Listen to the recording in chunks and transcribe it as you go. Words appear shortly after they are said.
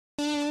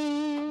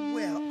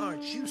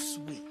aren't you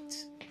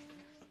sweet?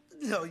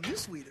 No, you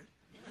sweeter.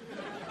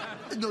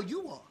 No,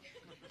 you are.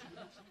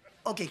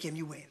 Okay, Kim,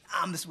 you win.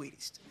 I'm the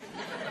sweetest.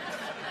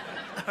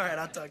 All right,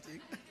 I'll talk to you.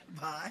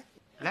 Bye.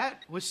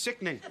 That was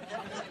sickening.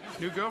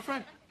 New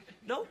girlfriend?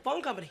 No,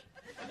 phone company.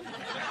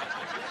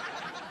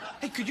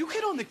 Hey, could you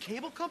get on the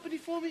cable company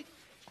for me?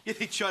 Yeah,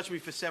 they charged me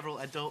for several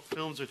adult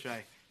films, which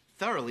I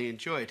thoroughly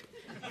enjoyed,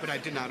 but I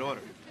did not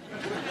order.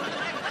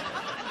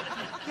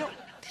 Yo,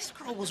 this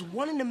girl was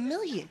one in a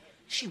million.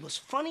 She was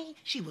funny,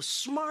 she was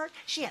smart,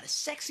 she had a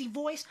sexy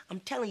voice. I'm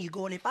telling you,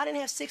 Gordon, if I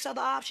didn't have 6 other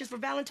options for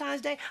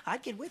Valentine's Day,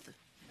 I'd get with her.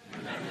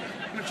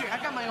 You know, Jay,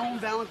 I got my own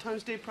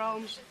Valentine's Day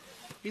problems.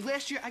 I mean,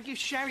 last year, I gave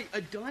Sherry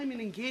a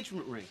diamond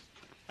engagement ring.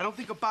 I don't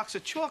think a box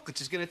of chocolates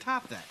is gonna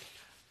top that.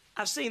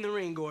 I've seen the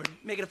ring, Gordon.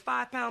 Make it a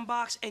 5-pound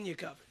box and you're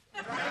covered.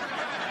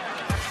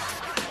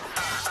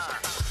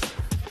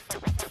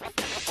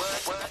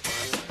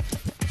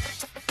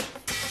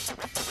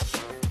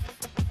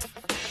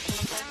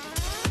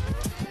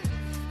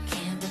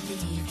 Can't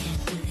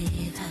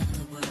believe how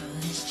the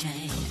world has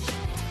changed.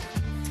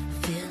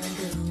 Feeling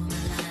good with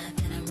my life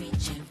and I'm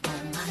reaching for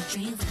my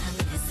dreams. I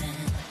listen.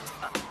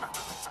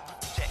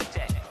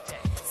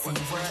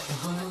 Seems like the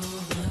whole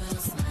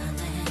world's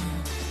smiling.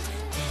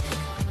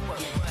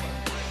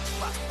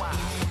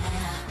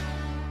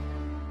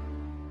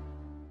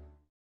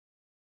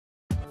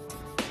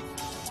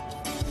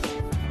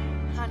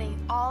 Honey,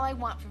 all I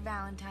want for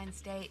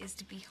Valentine's Day is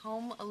to be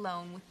home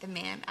alone with the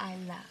man I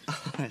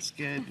love. That's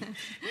good.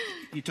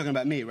 You're talking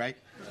about me, right?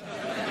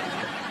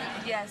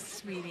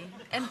 Yes, sweetie.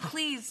 And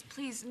please,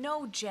 please,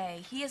 no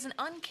Jay. He has an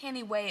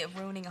uncanny way of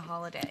ruining a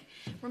holiday.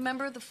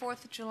 Remember the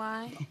 4th of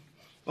July?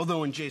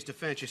 Although in Jay's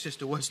defense, your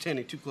sister was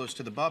standing too close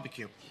to the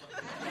barbecue.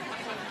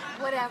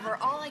 Whatever.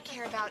 All I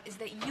care about is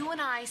that you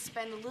and I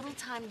spend a little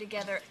time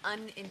together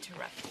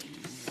uninterrupted.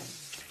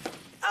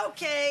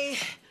 Okay.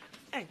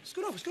 Hey,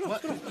 scoot over. It's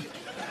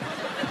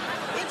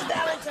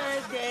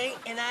Valentine's Day,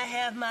 and I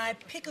have my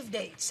pick of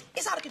dates.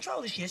 It's out of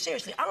control this year,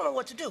 seriously. I don't know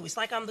what to do. It's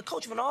like I'm the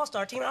coach of an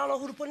all-star team, and I don't know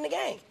who to put in the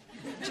game.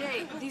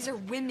 Jay, these are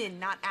women,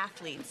 not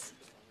athletes.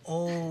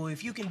 Oh,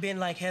 if you can bend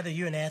like Heather,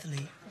 you're an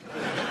athlete.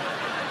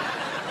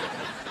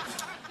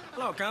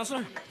 Hello,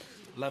 counselor.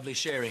 Lovely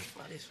Sherry.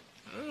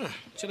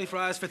 Chili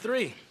fries for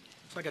 3.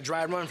 It's like a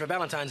dry run for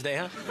Valentine's Day,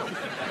 huh?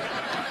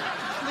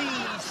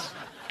 Please.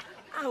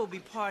 I will be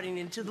partying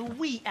into the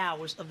wee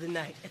hours of the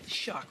night at the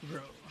Shark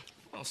Room.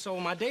 Well, so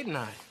will my date and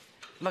I.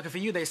 Lucky for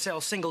you, they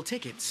sell single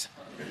tickets.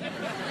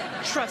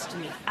 Trust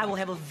me, I will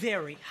have a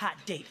very hot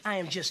date. I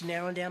am just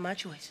narrowing down my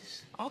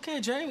choices.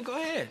 Okay, Jay, go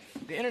ahead.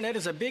 The internet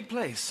is a big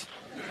place.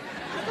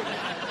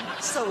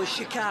 So is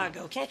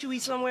Chicago. Can't you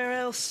eat somewhere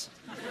else?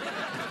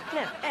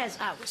 Now, as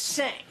I was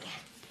saying,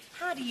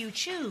 how do you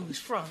choose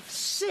from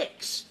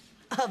 6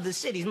 of the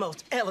city's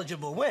most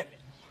eligible women?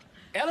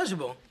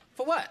 Eligible?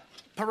 For what?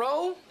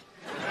 Parole?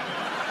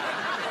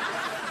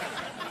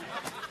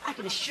 I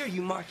can assure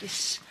you,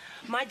 Marcus,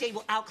 my date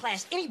will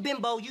outclass any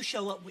bimbo you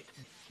show up with.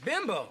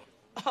 Bimbo?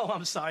 Oh,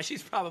 I'm sorry.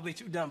 She's probably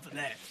too dumb for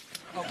that.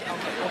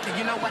 Okay,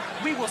 you know what?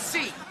 We will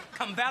see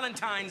come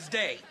Valentine's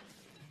Day.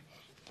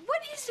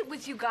 What is it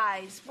with you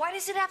guys? Why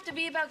does it have to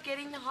be about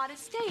getting the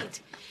hottest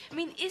date? I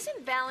mean,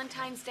 isn't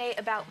Valentine's Day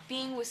about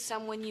being with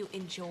someone you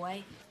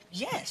enjoy?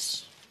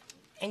 Yes.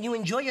 And you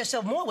enjoy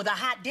yourself more with a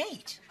hot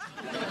date.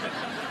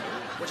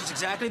 Which is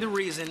exactly the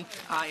reason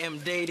I am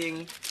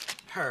dating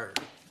her.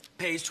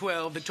 Page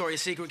 12,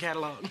 Victoria's Secret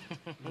catalog.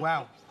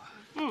 Wow.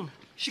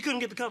 She couldn't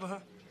get the cover, huh?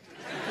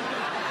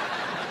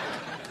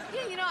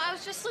 Yeah, you know, I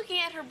was just looking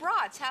at her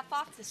bra. It's half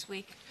off this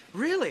week.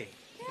 Really?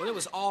 Well, it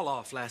was all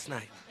off last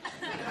night.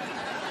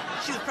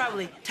 She was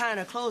probably tying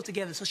her clothes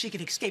together so she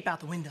could escape out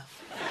the window.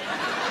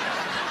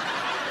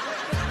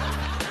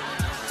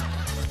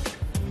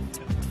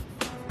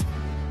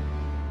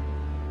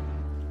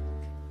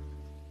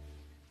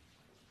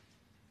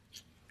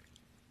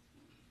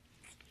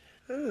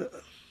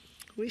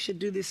 We should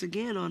do this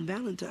again on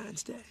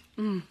Valentine's Day.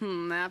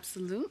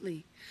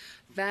 Absolutely.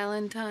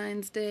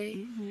 Valentine's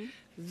Day,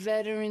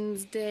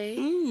 Veterans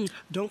Day.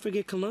 Don't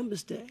forget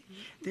Columbus Day.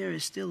 There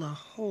is still a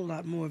whole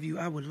lot more of you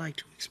I would like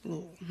to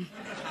explore.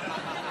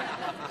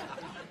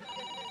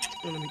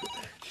 Let me go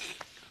there.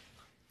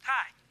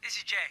 Hi, this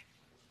is Jay.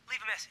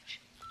 Leave a message.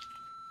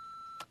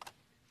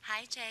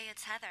 Hi, Jay,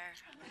 it's Heather.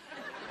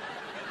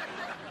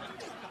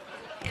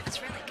 It was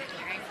really good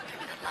hearing from you,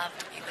 and I'd love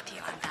to be with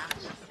you on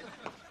Valentine's.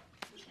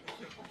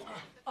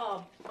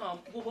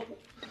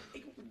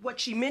 What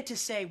she meant to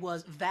say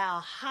was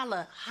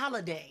Valhalla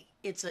holiday.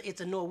 It's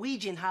a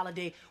Norwegian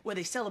holiday where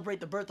they celebrate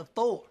the birth of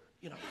Thor,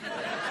 you know.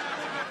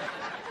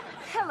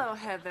 Hello,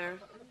 Heather.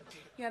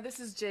 Yeah,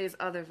 this is Jay's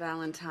other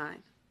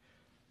Valentine.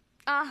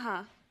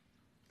 Uh-huh.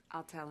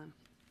 I'll tell him.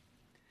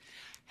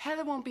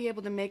 Heather won't be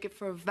able to make it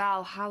for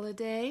Val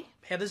holiday.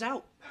 Heather's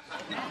out.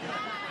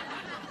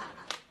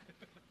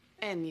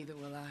 And neither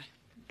will I.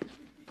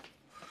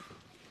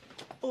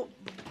 Oh,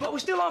 but we're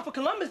still on for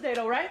Columbus Day,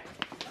 though, right?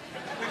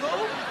 We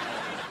go?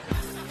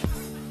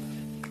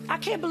 I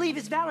can't believe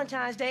it's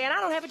Valentine's Day and I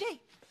don't have a date.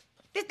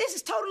 This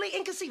is totally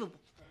inconceivable.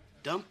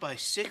 Dumped by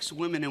 6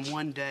 women in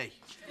one day.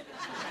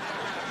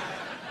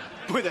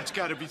 Boy, that's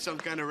got to be some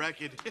kind of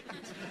record.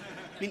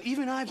 I mean,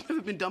 even I've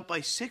never been dumped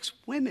by 6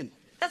 women.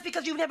 That's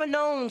because you've never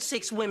known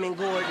 6 women,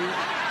 Gordon.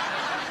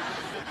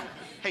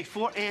 Hey,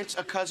 4 aunts,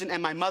 a cousin,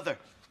 and my mother.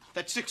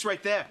 That's 6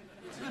 right there.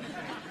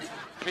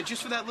 And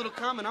just for that little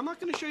comment, I'm not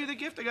going to show you the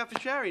gift I got for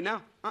Sherry.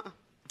 No. Who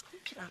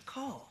can I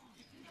call?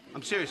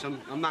 I'm serious.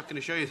 I'm not going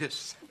to show you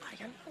this. Somebody,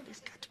 I know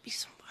there's got to be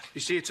somebody.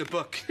 You see, it's a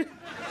book.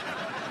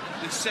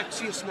 The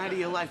sexiest night of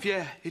your life.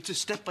 Yeah, it's a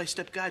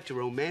step-by-step guide to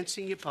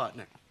romancing your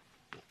partner.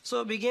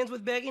 So it begins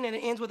with begging and it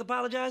ends with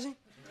apologizing?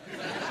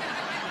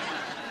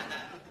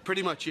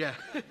 Pretty much, yeah.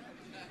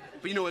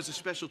 But you know, as a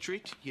special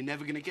treat, you're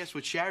never going to guess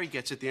what Sherry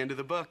gets at the end of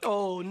the book.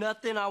 Oh,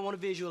 nothing I want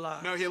to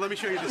visualize. No, here, let me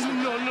show you this.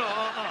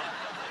 No.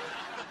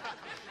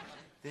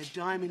 They're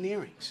diamond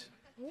earrings.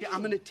 Yeah,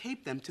 I'm going to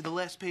tape them to the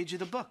last page of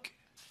the book.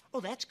 Oh,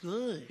 that's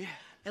good. Yeah.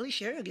 At least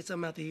Sherry will get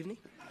something out the evening.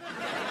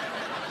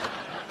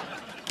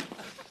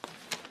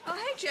 Oh,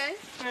 hey, Jay.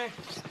 Hey.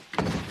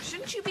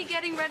 Shouldn't you be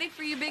getting ready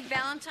for your big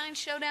Valentine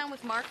showdown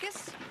with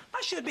Marcus?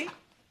 I should be,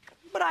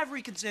 but I've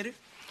reconsidered.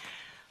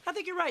 I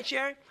think you're right,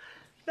 Sherry.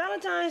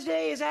 Valentine's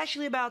Day is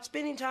actually about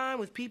spending time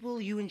with people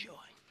you enjoy.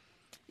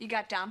 You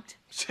got dumped?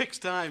 6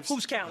 times.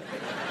 Who's counting?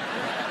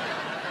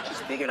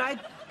 Just figured I'd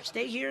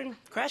stay here and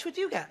crash with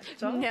you guys.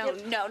 So, No.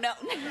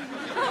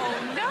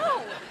 Oh,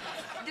 no.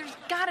 There's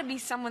got to be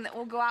someone that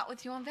will go out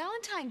with you on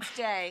Valentine's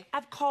Day.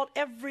 I've called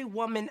every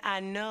woman I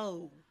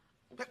know.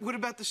 What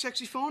about the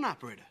sexy phone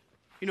operator?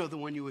 You know, the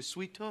one you were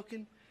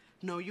sweet-talking?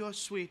 No, you're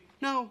sweet.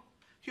 No,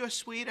 you're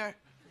sweeter.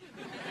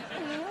 You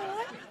know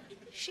what?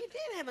 She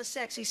did have a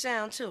sexy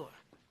sound to her.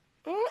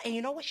 And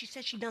you know what? She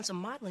said she'd done some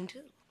modeling,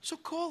 too. So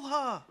call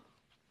her.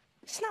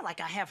 It's not like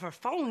I have her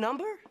phone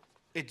number.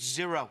 It's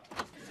 0.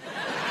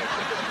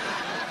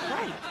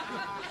 Right.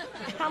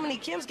 How many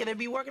Kims can there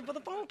be working for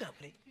the phone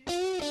company?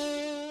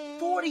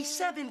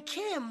 47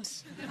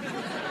 Kims.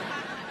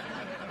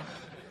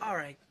 All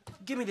right,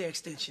 give me the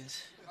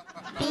extensions.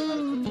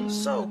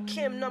 So,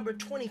 Kim number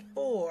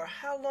 24,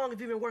 how long have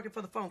you been working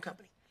for the phone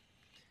company?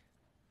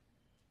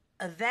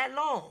 That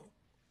long?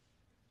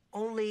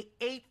 Only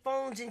 8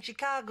 phones in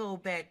Chicago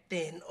back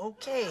then.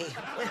 Okay,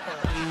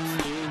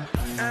 well,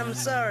 I'm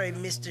sorry,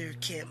 Mr.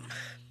 Kim,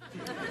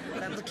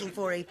 but I'm looking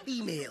for a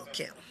female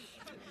Kim.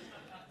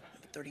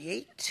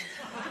 38.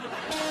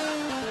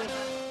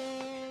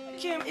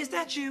 Kim, is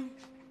that you?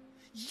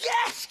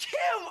 Yes,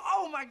 Kim!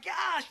 Oh my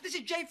gosh, this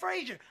is Jay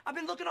Frazier. I've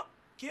been looking up.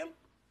 Kim?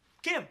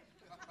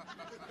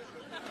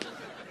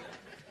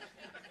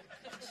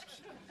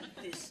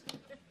 This.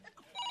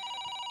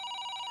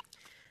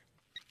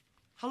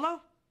 Hello?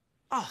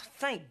 Oh,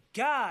 thank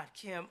God,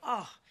 Kim.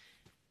 Oh,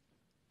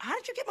 how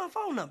did you get my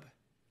phone number?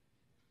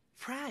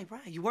 Right.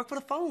 You work for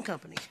the phone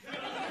company.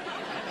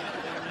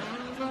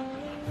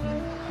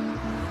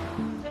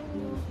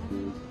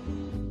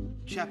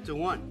 Chapter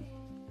 1.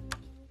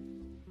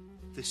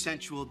 The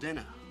sensual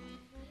dinner.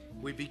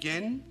 We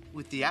begin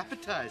with the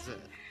appetizer.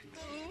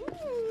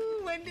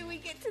 Ooh, when do we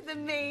get to the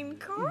main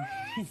course?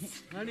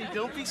 Honey,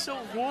 don't be so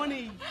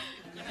horny.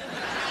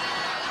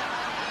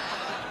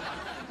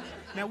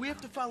 Now, we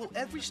have to follow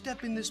every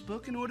step in this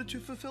book in order to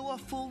fulfill our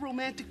full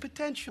romantic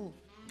potential.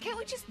 Can't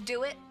we just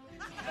do it?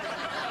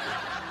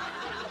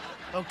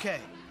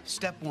 Okay,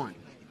 step 1.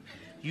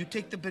 You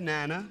take the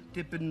banana,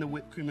 dip it in the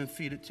whipped cream, and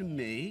feed it to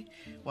me,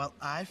 while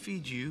I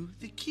feed you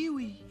the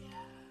kiwi.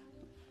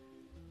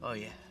 Oh,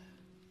 yeah.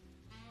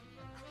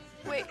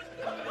 Wait,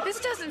 this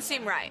doesn't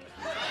seem right.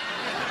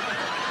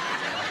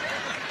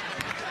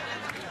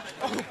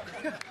 Oh,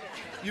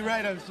 you're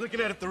right. I was looking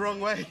at it the wrong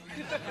way.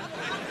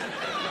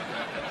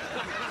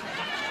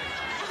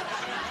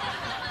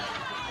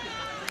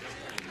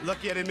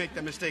 Lucky I didn't make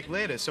that mistake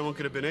later. Someone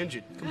could have been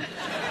injured. Come on.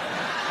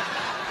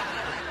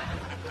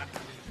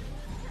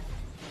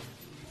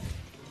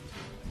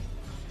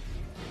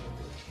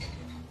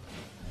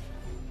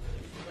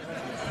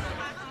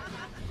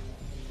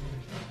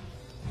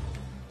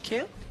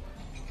 Kim?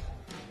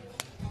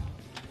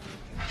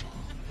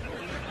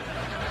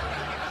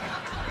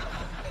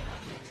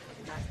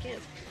 Not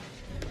Kim.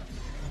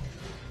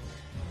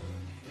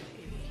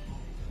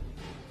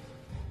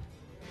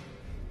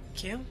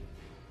 Kim?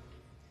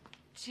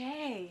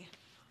 Jay.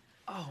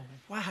 Oh,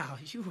 wow.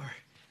 You are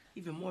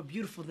even more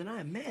beautiful than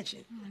I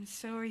imagined. And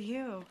so are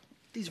you.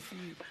 These are for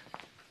you.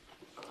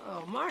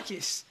 Oh,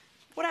 Marcus.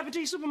 What happened to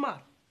your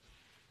supermodel?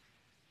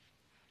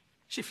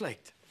 She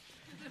flaked.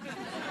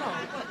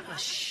 Oh, a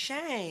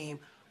shame.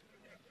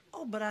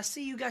 Oh, but I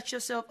see you got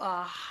yourself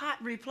a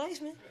hot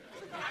replacement.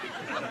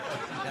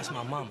 That's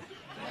my mama.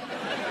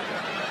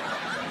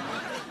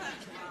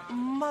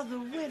 Mother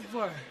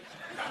Whitworth.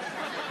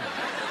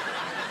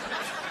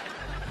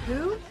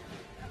 Who?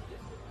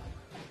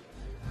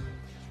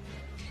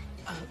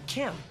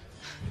 Kim.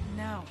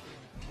 No.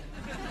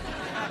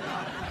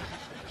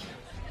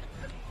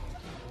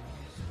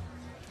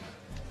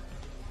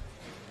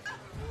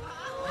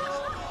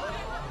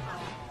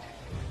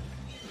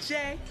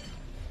 Jay.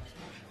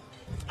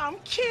 I'm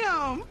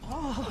Kim.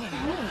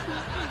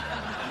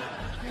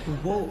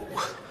 Whoa.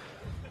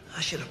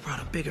 I should have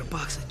brought a bigger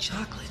box of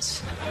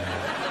chocolates.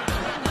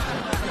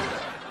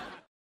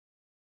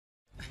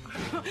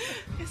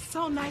 It's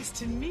so nice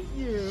to meet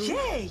you.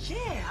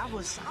 Yeah.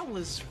 I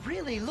was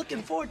really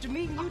looking forward to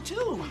meeting you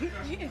too.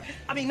 Yeah.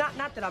 I mean, not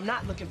that I'm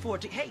not looking forward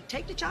to. Hey,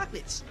 take the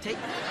chocolates. Take.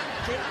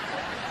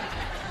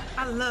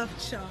 I love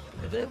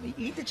chocolate.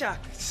 Eat the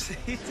chocolates.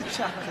 Eat the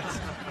chocolates.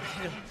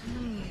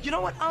 You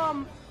know what?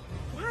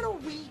 Why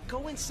don't we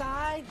go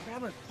inside,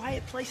 grab a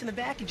quiet place in the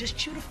back, and just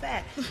chew the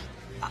fat?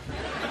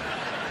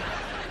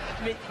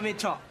 I mean,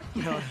 talk.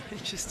 You know,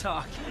 just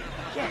talk.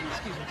 Yeah,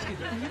 excuse me.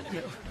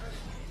 Yeah.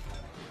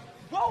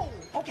 Whoa!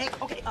 Okay.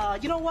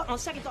 You know what? On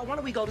second thought, why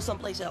don't we go to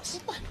someplace else?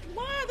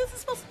 Why? This is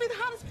supposed to be the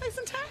hottest place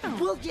in town.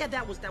 Well, yeah,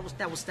 that was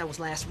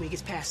last week.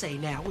 It's passé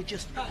now. We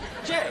just.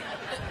 Jay,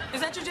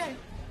 is that you, Jay?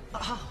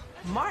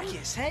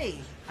 Marcus, hey,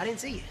 I didn't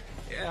see you.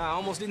 Yeah, I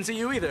almost didn't see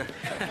you either.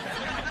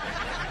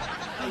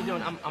 How you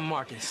doing? I'm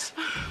Marcus.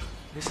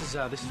 This is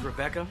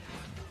Rebecca.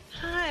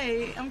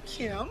 Hi, I'm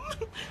Kim.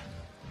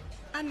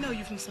 I know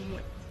you from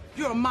somewhere.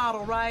 You're a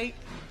model, right?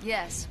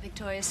 Yes,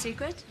 Victoria's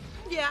Secret.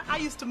 Yeah, I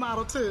used to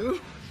model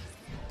too.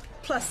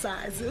 Plus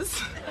sizes.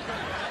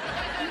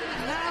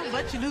 Now,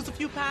 but you lose a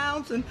few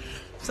pounds and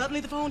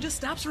suddenly the phone just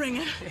stops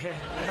ringing.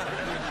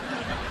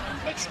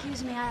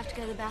 Excuse me, I have to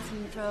go to the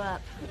bathroom and throw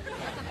up.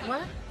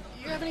 What?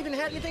 You haven't even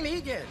had anything to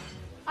eat yet.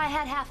 I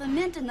had half a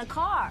mint in the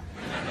car.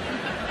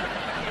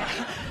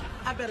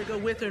 I better go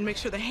with her and make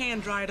sure the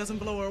hand dryer doesn't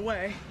blow her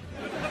away.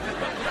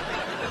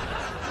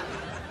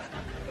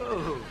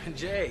 Oh,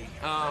 Jay.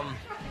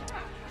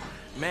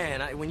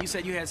 Man, when you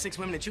said you had 6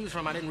 women to choose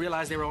from, I didn't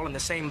realize they were all in the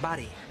same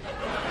body.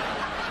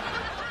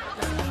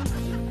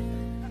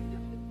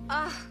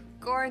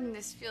 Gordon,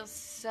 this feels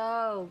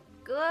so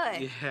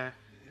good. Yeah.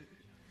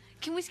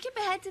 Can we skip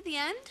ahead to the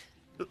end?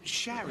 Look,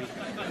 Shari,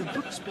 the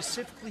book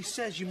specifically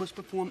says you must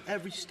perform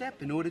every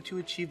step in order to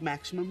achieve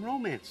maximum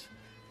romance.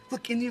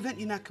 Look, in the event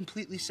you're not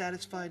completely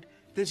satisfied,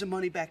 there's a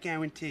money-back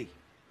guarantee.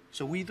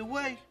 So either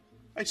way,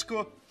 I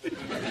score.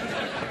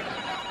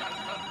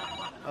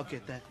 I'll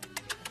get that.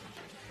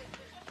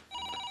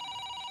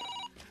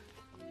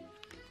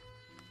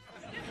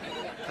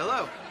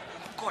 Hello.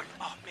 Gordon,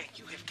 oh man,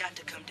 you have got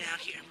to come down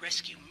here and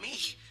rescue me.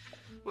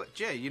 What,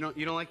 Jay? You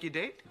don't like your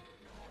date?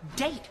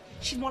 Date?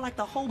 She's more like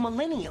the whole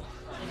millennial.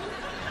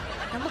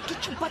 Now look,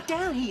 get your butt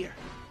down here.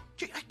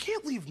 Jay, I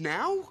can't leave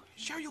now.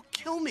 Shari, you'll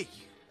kill me.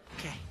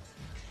 Okay.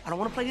 I don't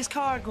want to play this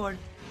card, Gordon.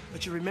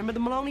 But you remember the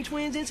Maloney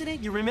twins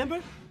incident? You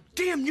remember?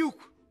 Damn you!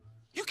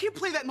 You can't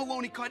play that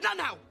Maloney card. Not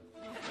now.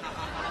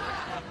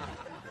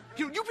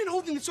 You've been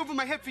holding this over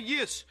my head for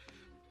years.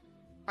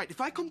 All right,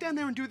 if I come down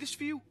there and do this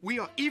for you, we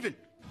are even.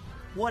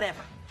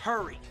 Whatever.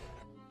 Hurry.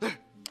 Now,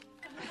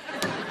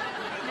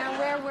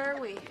 where were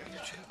we?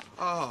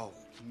 Oh,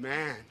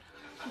 man.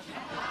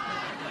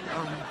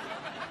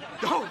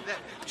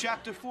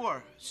 Chapter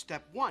 4,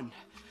 Step 1.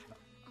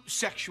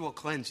 Sexual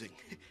cleansing.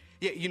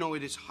 Yeah, you know,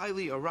 it is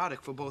highly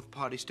erotic for both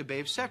parties to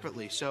bathe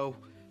separately, so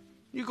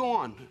you go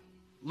on.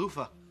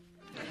 Loofah.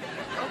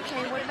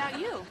 Okay, what about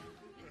you?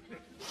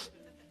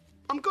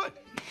 I'm good.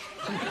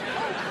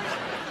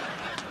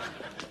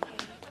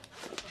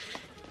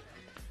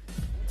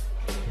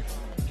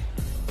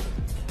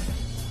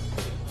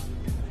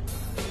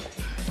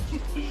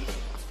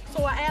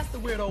 So I asked the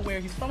weirdo where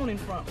he's phoning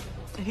from,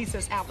 and he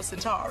says Alpha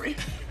Centauri.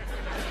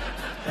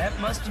 That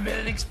must have been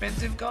an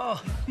expensive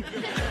call.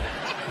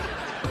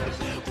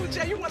 Well,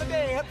 Jay, you want to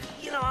dance?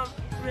 You know, I'm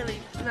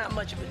really not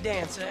much of a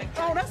dancer.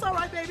 Oh, that's all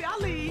right, baby. I'll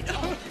lead.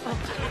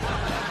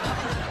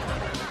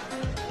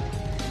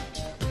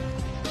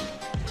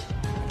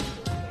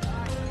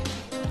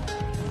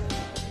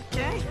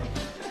 Okay.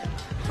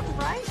 All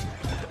right.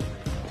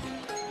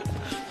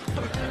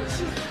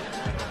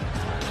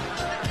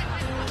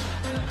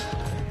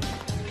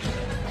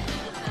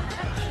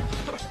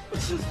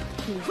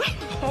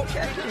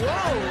 Okay.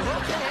 Whoa,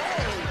 okay.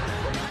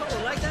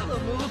 Oh, like that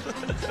little move.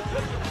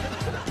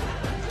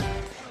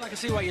 Well, I can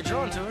see why you're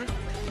drawn to her.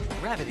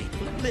 Gravity.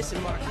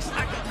 Listen, Marcus.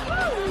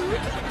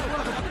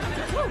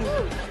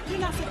 You're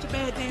not such a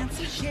bad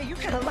dancer. Yeah, you're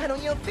kind of light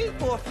on your feet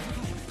for a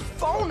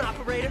phone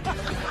operator.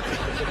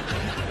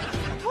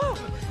 Whoa.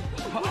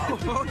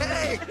 Oh,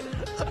 hey.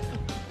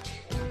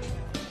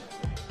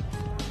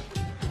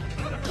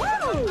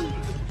 Woo!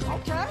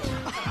 Okay.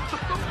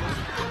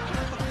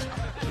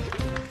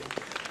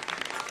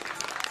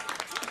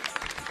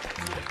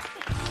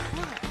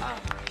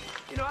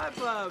 You know, I've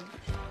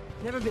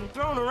never been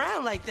thrown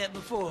around like that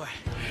before.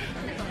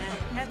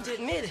 I have to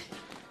admit it.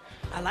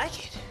 I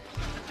like it.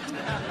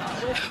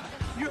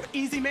 You're an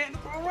easy man to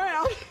throw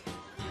around.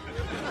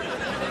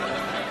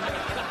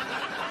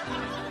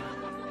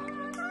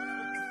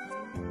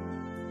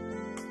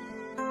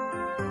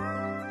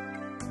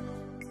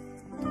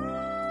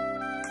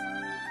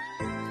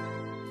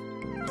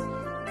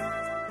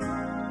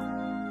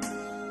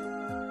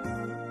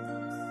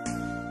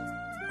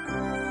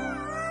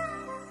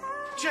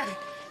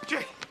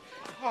 Jay.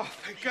 Oh,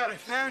 thank God I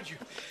found you.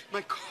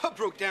 My car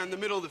broke down in the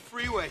middle of the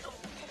freeway.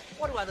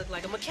 What do I look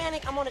like, a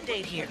mechanic? I'm on a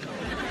date here.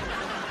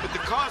 But the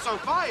car's on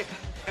fire.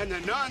 And the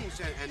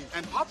nuns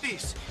and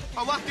puppies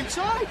are locked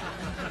inside.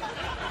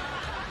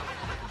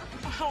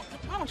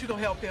 Why don't you go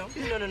help him?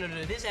 No.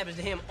 This happens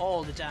to him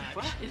all the time.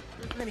 What?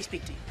 Let me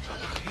speak to you.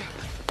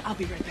 I'll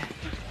be right back.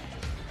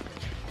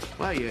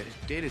 Well, your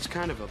date is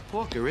kind of a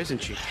porker,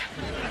 isn't she?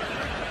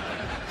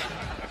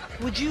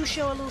 Would you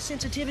show a little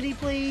sensitivity,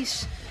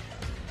 please?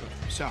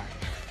 Sorry.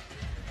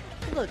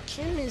 Look,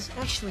 Kim is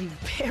actually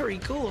very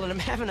cool, and I'm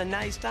having a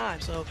nice time,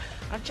 so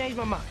I've changed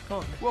my mind. Come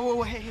on.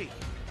 Whoa, hey.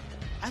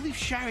 I leave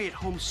Sherry at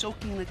home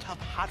soaking in the tub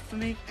hot for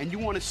me, and you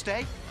want to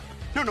stay?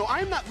 No,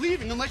 I'm not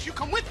leaving unless you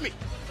come with me.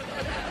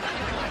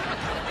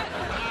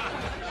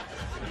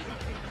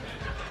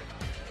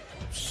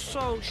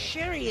 So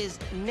Sherry is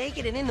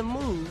naked and in the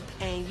mood,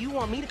 and you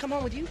want me to come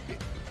home with you?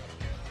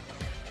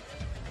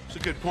 It's a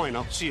good point.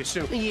 I'll see you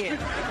soon. Yeah.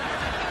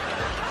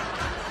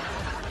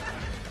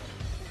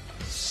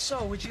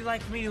 So, would you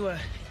like for me to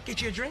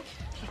get you a drink?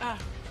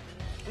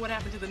 What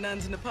happened to the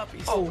nuns and the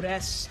puppies? Oh,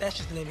 that's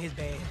just the name of his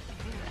band.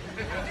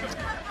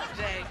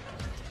 Jay,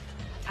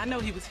 I know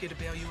he was here to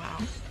bail you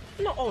out.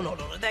 No.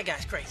 That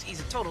guy's crazy. He's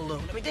a total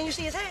loon. I mean, didn't you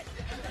see his hat?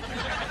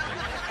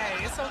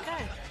 Hey, it's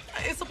okay.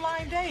 It's a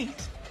blind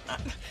date.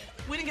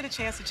 We didn't get a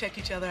chance to check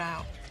each other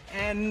out.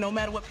 And no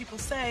matter what people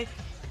say,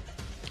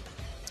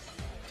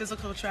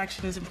 physical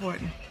attraction is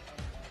important.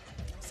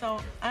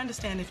 So I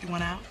understand if you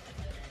want out.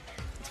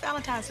 It's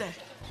Valentine's Day.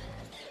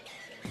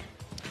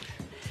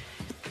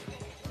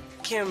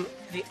 Kim,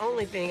 the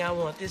only thing I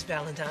want this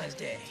Valentine's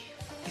Day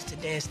is to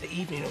dance the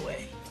evening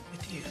away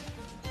with you.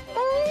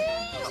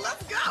 Oh,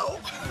 let's go.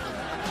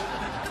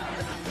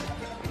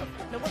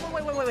 No,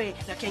 wait.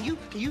 Now, can you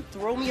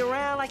throw me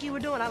around like you were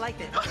doing? I like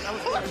that.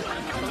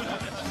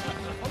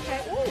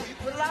 Okay. Ooh, you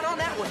put a lot on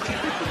that one.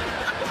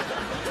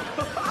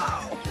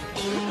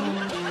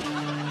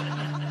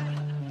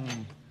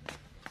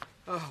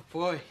 Oh,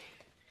 boy.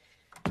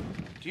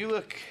 Do you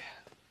look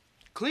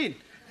clean?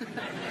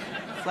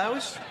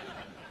 Flowers?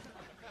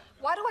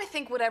 Why do I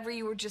think whatever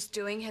you were just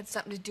doing had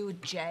something to do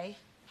with Jay?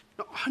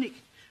 No, honey,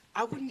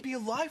 I wouldn't be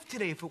alive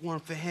today if it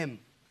weren't for him.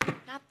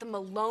 Not the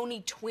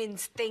Maloney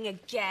twins thing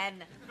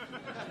again.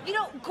 You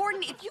know,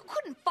 Gordon, if you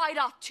couldn't fight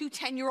off two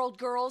 10-year-old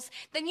girls,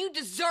 then you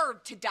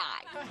deserved to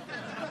die.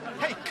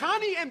 Hey,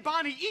 Connie and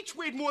Bonnie each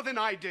weighed more than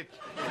I did.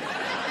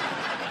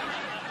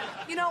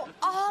 You know,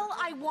 all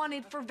I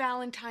wanted for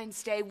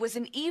Valentine's Day was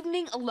an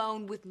evening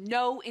alone with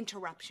no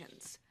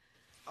interruptions.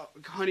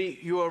 Honey,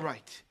 you are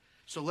right.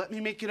 So let me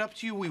make it up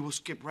to you. We will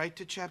skip right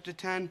to chapter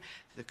 10,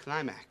 the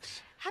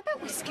climax. How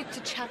about we skip to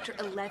chapter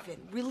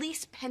 11,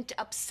 release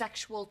pent-up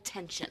sexual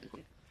tension?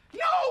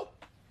 No!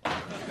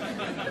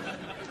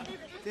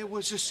 There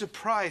was a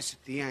surprise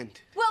at the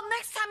end. Well,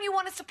 next time you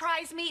want to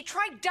surprise me,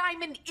 try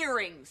diamond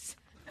earrings.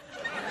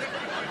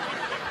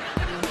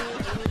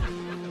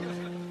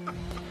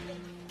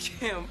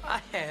 Kim,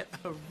 I had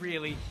a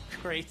really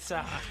great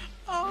time.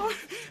 Oh,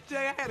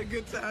 Jay, I had a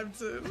good time,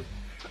 too.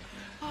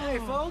 Hey,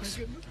 folks,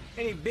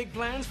 any big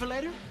plans for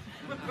later?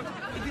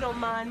 If you don't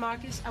mind,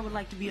 Marcus, I would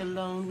like to be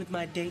alone with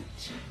my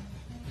date.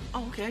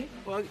 Oh, okay.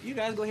 Well, you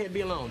guys go ahead and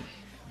be alone.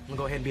 I'm gonna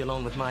go ahead and be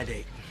alone with my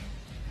date.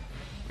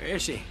 Where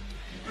is she?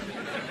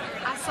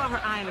 I saw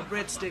her eyeing a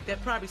breadstick.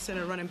 That probably sent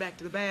her running back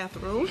to the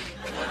bathroom.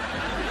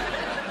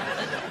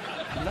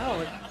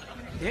 No,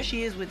 there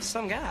she is with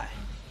some guy.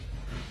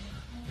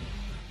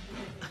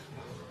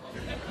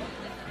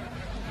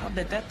 I'll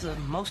bet that's the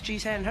most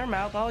she's had in her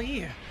mouth all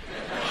year.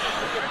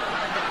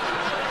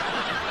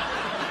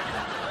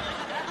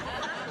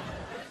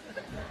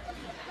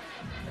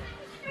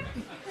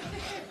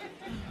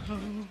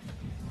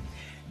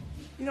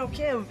 You know,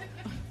 Kim,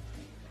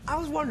 I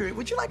was wondering,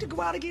 would you like to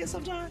go out again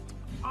sometime?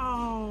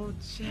 Oh,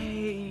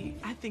 Jay,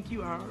 I think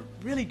you are a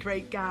really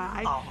great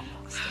guy.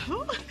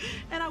 Oh.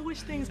 And I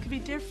wish things could be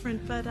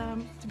different, but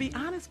to be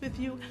honest with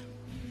you,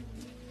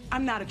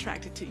 I'm not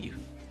attracted to you.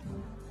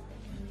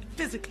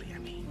 Physically, I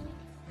mean.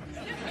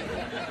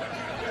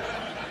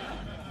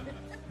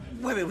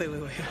 Wait.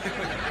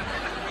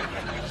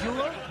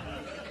 You're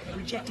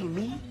rejecting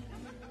me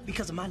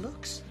because of my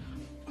looks?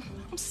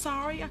 I'm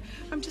sorry,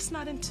 I'm just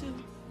not into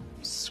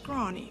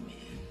scrawny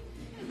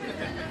men.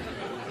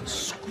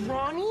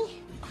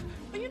 Scrawny?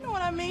 Well, you know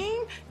what I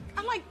mean.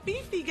 I like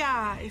beefy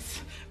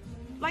guys.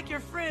 Like your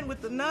friend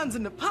with the nuns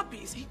and the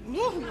puppies.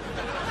 Woo.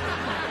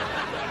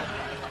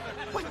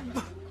 Wait,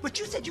 but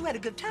you said you had a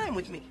good time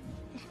with me.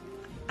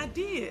 I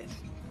did.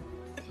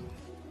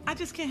 I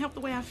just can't help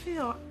the way I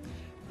feel.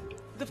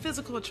 The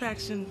physical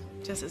attraction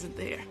just isn't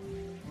there.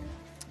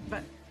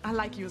 But I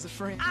like you as a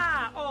friend.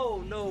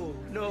 Oh, no.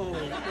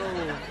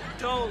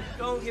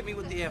 Don't hit me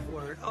with the F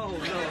word. Oh, no.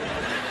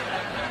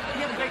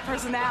 You have a great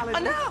personality.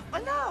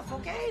 Enough,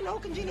 okay? No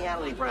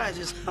congeniality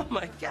prizes. Oh,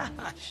 my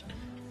gosh.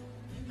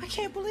 I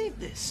can't believe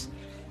this.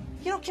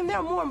 You know, Kim, there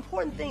are more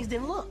important things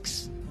than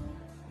looks.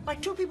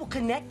 Like two people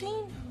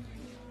connecting.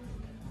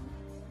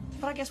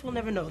 But I guess we'll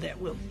never know that,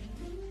 will we?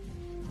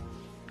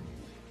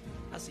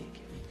 I'll see you,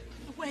 Kim.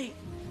 Wait.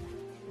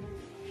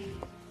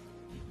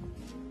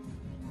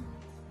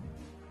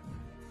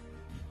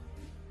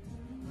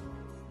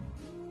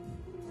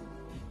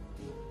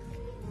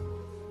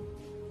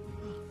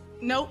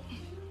 Nope.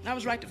 I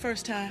was right the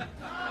first time.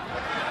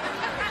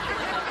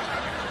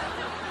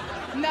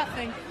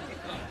 Nothing.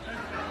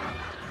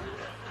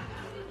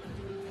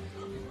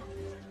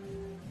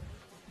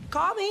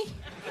 Call me.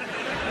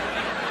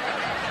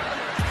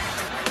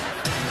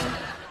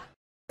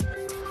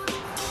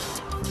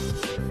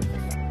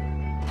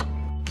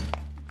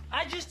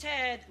 I just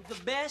had the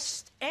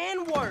best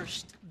and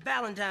worst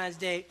Valentine's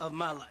Day of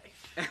my life.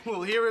 And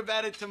we'll hear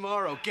about it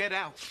tomorrow. Get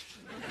out.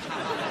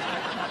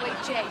 Wait,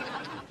 Jay,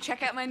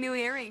 check out my new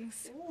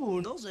earrings.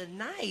 Ooh, those are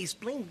nice.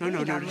 Bling, No, bling.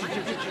 no, I no. like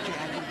it.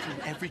 I went through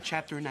every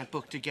chapter in that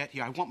book to get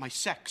here. I want my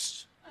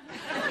sex.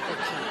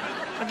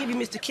 I'll give you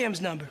Mr.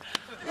 Kim's number.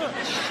 Look,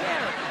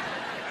 Sharon,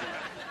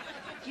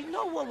 you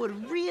know what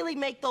would really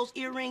make those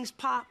earrings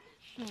pop?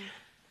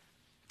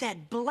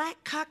 That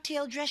black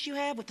cocktail dress you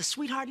have with the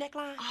sweetheart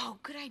neckline. Oh,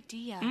 good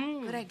idea.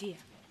 Good idea.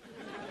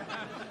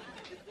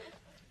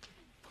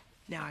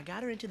 Now, I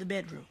got her into the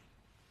bedroom.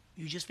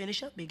 You just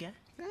finish up, big guy.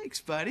 Thanks,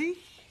 buddy.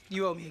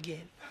 You owe me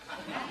again. All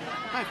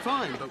right,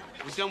 fine, but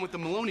we're done with the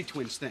Maloney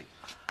twins thing.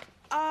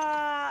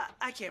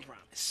 I can't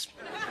promise.